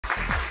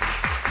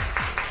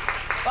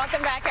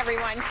Welcome back,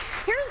 everyone.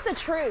 Here's the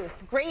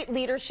truth. Great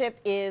leadership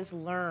is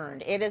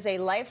learned. It is a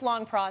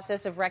lifelong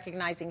process of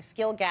recognizing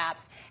skill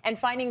gaps and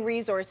finding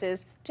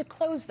resources to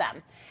close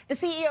them. The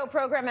CEO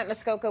program at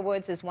Muskoka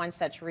Woods is one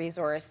such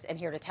resource, and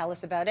here to tell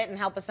us about it and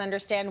help us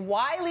understand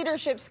why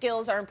leadership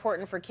skills are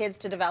important for kids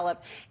to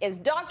develop is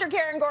Dr.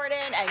 Karyn Gordon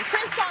and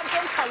Chris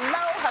Tompkins.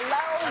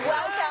 Hello,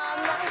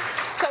 welcome.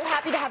 So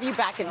happy to have you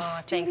back in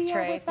studio. Thanks,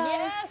 Trace. With us.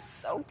 Yes.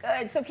 So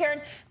good. So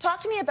Karyn,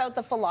 talk to me about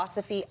the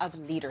philosophy of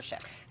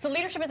leadership. So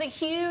leadership is a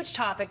huge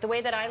topic. The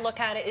way that I look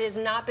at it is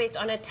not based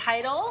on a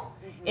title.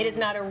 It is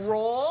not a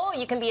role.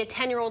 You can be a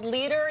 10-year-old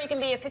leader. You can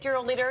be a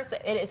 50-year-old leader. So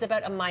it is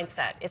about a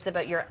mindset. It's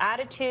about your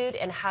attitude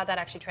and how that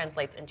actually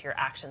translates into your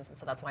actions. And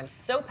so that's why I'm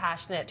so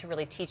passionate to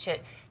really teach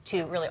it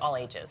to really all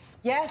ages.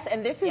 Yes,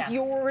 and this is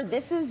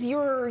this is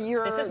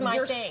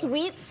my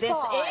sweet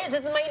spot. This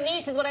is my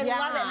niche. This is what I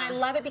love it, and I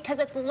love it because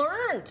it's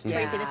learned,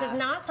 Tracy. This is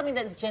not something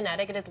that's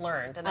genetic. It is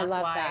learned, and that's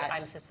why I'm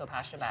just so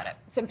passionate about it.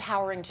 It's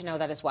empowering to know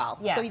that as well.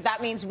 Yes. So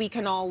that means we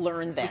can all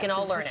learn this. We can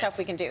all learn stuff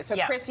we can do. So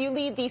Chris, you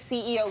lead the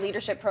CEO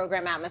leadership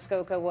program at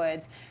Muskoka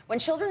Woods. When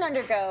children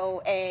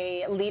undergo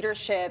a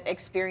leadership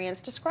experience,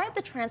 describe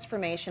the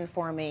transformation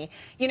for me.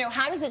 You know,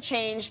 how does it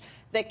change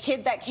the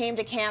kid that came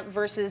to camp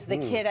versus the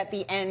kid at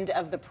the end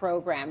of the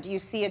program? Do you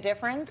see a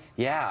difference?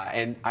 Yeah,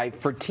 and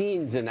for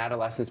teens and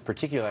adolescents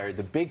particularly,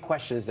 the big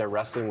questions they're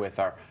wrestling with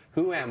are,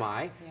 who am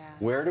I?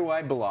 Where do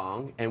I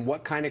belong? And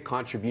what kind of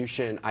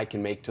contribution I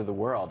can make to the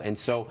world? And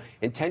so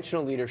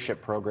intentional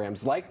leadership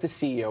programs like the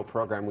CEO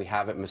program we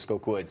have at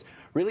Muskoka Woods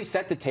really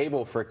set the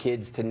table for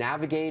kids to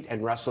navigate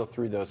and wrestle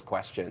through those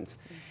questions.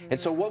 And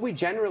so what we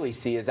generally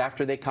see is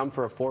after they come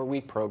for a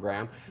 4-week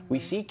program, we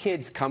see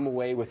kids come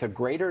away with a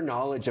greater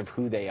knowledge of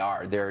who they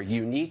are, their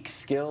unique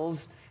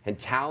skills and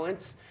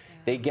talents.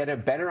 They get a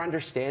better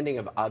understanding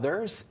of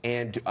others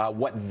and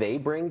what they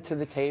bring to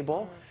the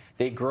table.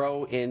 They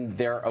grow in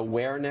their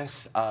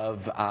awareness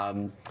of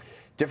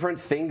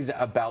different things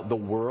about the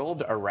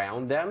world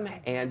around them,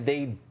 and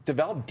they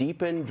develop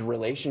deepened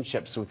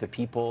relationships with the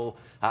people,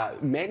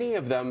 many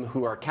of them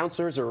who are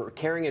counselors or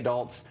caring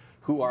adults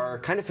who are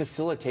kind of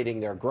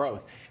facilitating their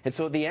growth. And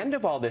so at the end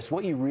of all this,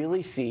 what you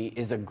really see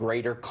is a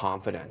greater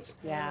confidence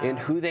in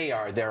who they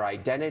are, their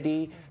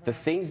identity, the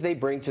things they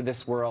bring to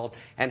this world,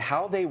 and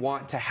how they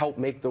want to help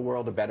make the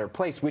world a better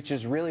place, which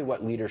is really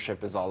what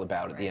leadership is all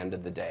about at the end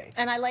of the day.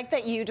 And I like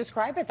that you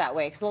describe it that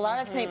way, because a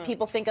lot of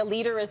people think a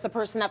leader is the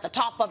person at the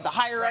top of the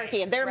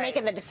hierarchy, and they're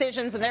making the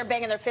decisions, and they're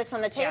banging their fists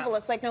on the table.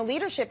 It's like, no,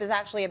 leadership is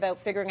actually about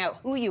figuring out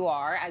who you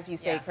are, as you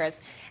say,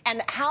 Chris,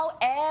 and how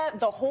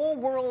the whole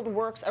world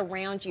works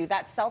around you.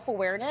 That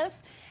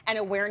self-awareness and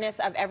awareness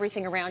of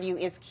everything around you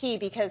is key,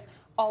 because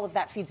all of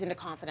that feeds into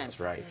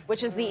confidence,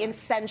 which is the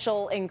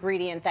essential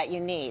ingredient that you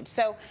need.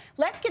 So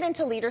let's get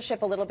into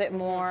leadership a little bit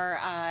more,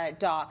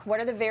 Doc. What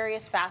are the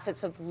various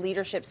facets of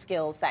leadership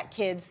skills that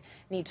kids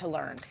need to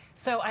learn?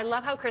 So I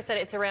love how Chris said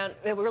it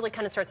really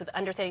kind of starts with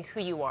understanding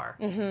who you are.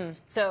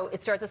 So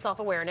it starts with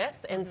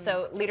self-awareness. And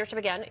so leadership,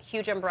 again,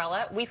 huge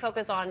umbrella. We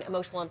focus on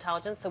emotional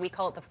intelligence. So we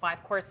call it the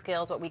 5 core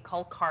skills, what we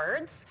call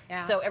cards.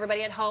 So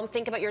everybody at home,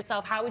 think about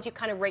yourself. How would you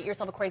kind of rate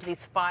yourself according to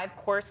these 5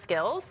 core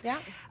skills?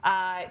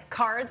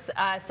 Cards,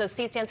 so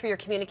C stands for your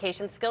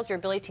communication skills, your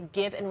ability to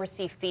give and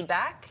receive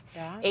feedback.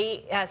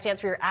 A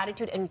stands for your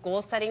attitude and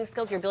goal setting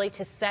skills, your ability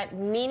to set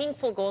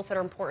meaningful goals that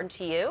are important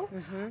to you.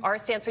 R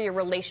stands for your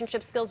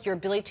relationship skills, your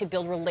ability to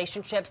build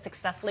relationships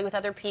successfully with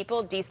other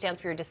people. D stands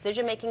for your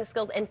decision-making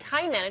skills and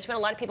time management.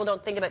 A lot of people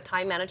don't think about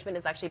time management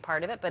as actually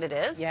part of it, but it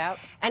is.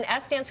 And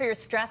S stands for your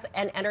stress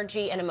and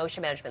energy and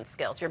emotion management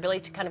skills, your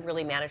ability to kind of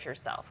really manage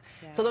yourself.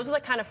 So those are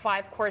the kind of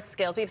 5 core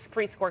skills. We have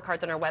free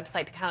scorecards on our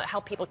website to kind of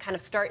help people kind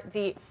of start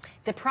the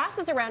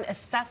process around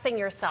assessing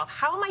yourself.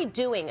 How am I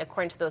doing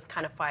according to those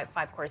kind of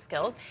five core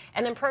skills?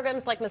 And then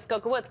programs like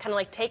Muskoka Woods kind of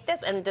like take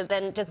this and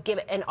then just give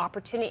it an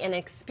opportunity and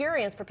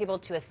experience for people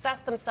to assess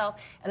themselves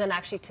and then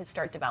actually to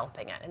start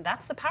developing it. And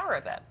that's the power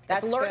of it.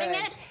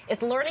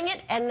 It's learning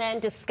it and then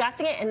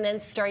discussing it and then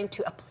starting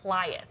to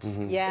apply it. It's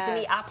in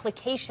the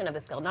application of the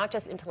skill, not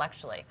just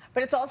intellectually.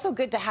 But it's also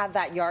good to have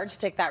that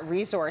yardstick, that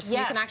resource, so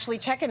you can actually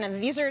check in.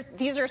 And these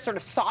are sort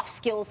of soft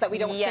skills that we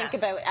don't think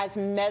about as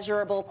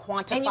measurable,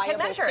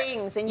 quantifiable things.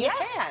 And you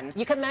can.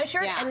 You can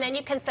measure it, and then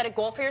you can set a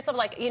goal for yourself.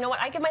 Like, you know what,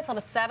 I give myself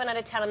a 7 out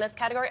of 10 in this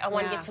category. I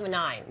want to get to a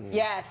 9.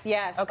 Yes.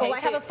 Okay, I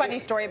have a funny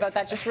story about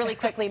that, just really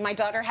quickly. My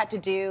daughter had to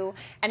do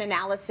an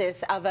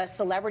analysis of a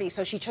celebrity,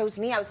 so she chose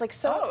me. I was like,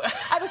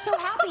 I was so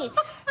happy.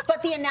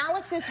 But the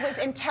analysis was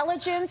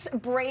intelligence,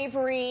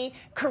 bravery,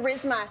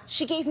 charisma.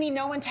 She gave me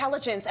no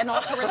intelligence and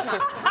all charisma.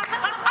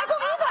 I go,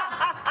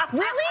 Eva,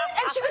 really?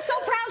 And she was so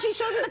proud. She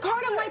showed me the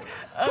card. I'm like,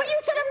 but you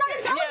said I'm not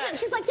intelligent.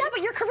 She's like, yeah,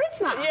 but you're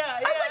charisma.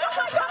 I was like, oh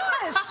my gosh.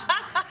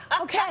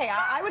 Okay,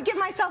 I would give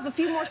myself a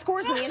few more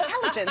scores in the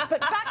intelligence.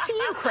 But back to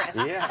you, Chris.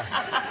 Tell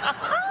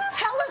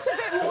us a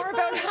bit more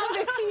about how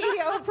the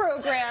CEO CEO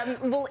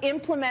program will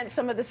implement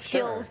some of the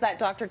skills that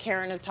Dr.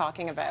 Karyn is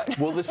talking about?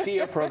 Well, the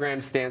CEO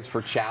program stands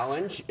for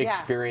Challenge,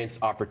 Experience,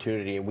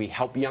 Opportunity, and we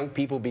help young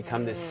people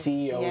become the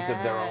CEOs of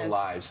their own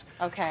lives.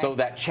 Okay. So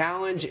that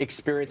challenge,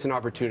 experience, and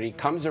opportunity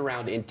comes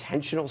around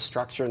intentional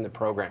structure in the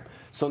program.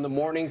 So in the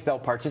mornings, they'll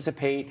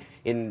participate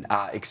in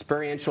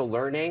experiential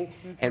learning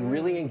and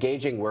really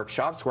engaging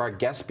workshops where our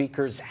guest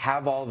speakers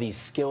have all these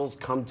skills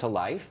come to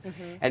life,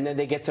 and then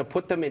they get to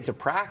put them into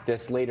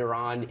practice later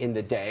on in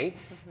the day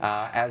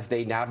as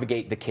they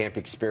navigate the camp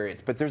experience.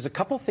 But there's a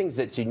couple things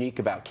that's unique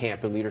about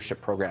camp and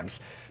leadership programs.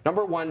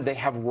 Number one, they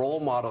have role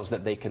models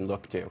that they can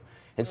look to.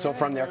 And so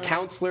from their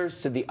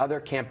counselors to the other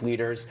camp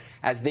leaders,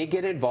 as they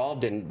get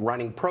involved in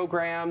running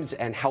programs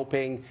and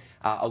helping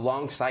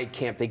alongside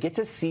camp, they get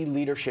to see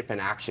leadership in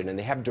action, and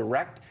they have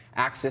direct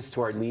access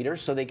to our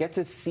leaders, so they get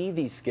to see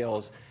these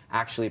skills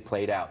actually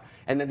played out.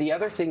 And then the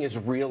other thing is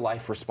real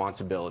life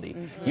responsibility.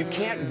 You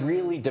can't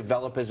really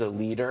develop as a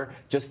leader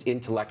just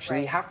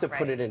intellectually. You have to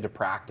put it into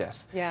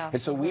practice.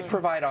 And so we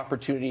provide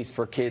opportunities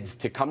for kids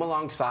to come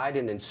alongside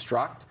and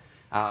instruct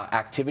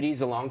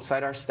activities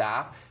alongside our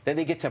staff. Then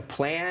they get to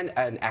plan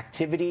an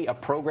activity, a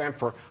program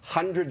for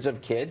hundreds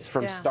of kids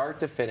from start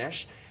to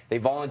finish. They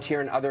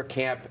volunteer in other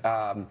camp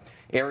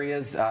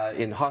areas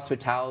in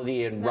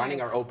hospitality and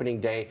running our opening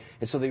day.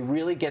 And so they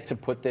really get to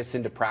put this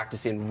into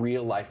practice in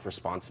real life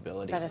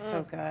responsibility. That is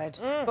so good.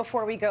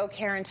 Before we go,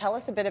 Karyn, tell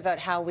us a bit about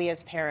how we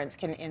as parents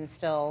can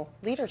instill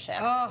leadership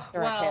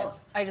through our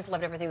kids. I just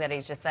loved everything that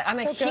he just said. I'm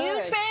a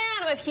huge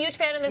fan. I'm a huge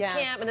fan of this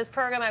camp and this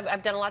program.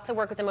 I've done lots of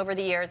work with them over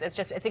the years.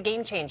 It's a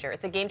game changer.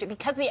 It's a game changer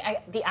because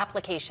the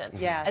application.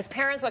 As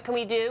parents, what can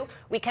we do?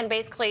 We can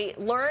basically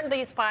learn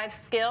these 5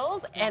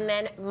 skills and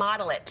then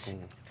model it.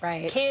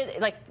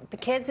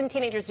 Kids and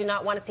teenagers do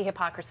not want to see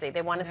hypocrisy.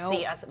 They want to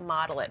see us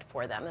model it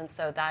for them, and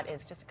so that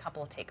is just a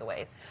couple of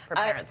takeaways for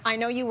parents. I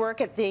know you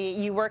work at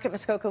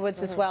Muskoka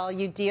Woods as well.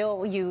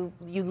 You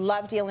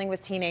love dealing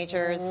with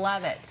teenagers.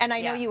 Love it. And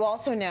I know you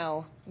also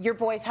know your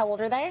boys. How old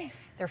are they?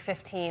 They're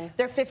 15.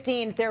 They're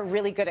 15. They're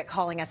really good at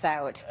calling us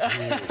out.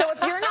 So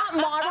if you're not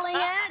modeling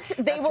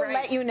it, they will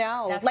let you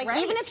know.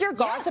 Even if you're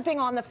gossiping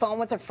on the phone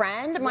with a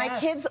friend, my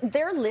kids,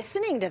 they're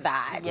listening to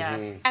that.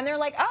 And they're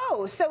like,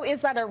 oh, so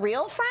is that a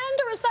real friend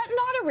or is that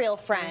not a real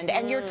friend?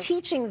 And you're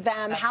teaching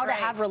them how to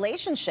have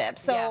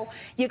relationships. So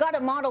you got to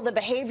model the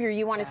behavior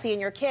you want to see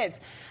in your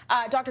kids.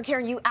 Dr.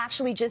 Karyn, you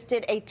actually just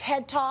did a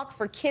TED Talk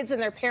for kids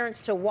and their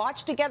parents to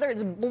watch together.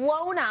 It's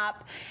blown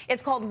up.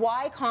 It's called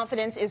Why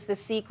Confidence is the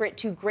Secret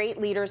to Great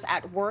Leaders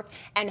at Work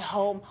and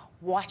Home.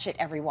 Watch it,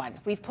 everyone.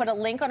 We've put a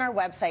link on our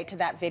website to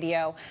that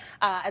video,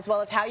 as well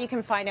as how you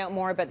can find out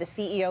more about the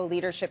CEO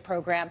Leadership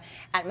Program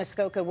at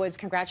Muskoka Woods.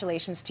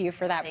 Congratulations to you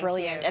for that.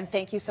 Brilliant. And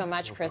thank you so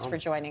much, Chris, for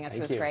joining us.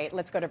 It was great.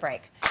 Let's go to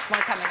break. More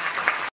coming up.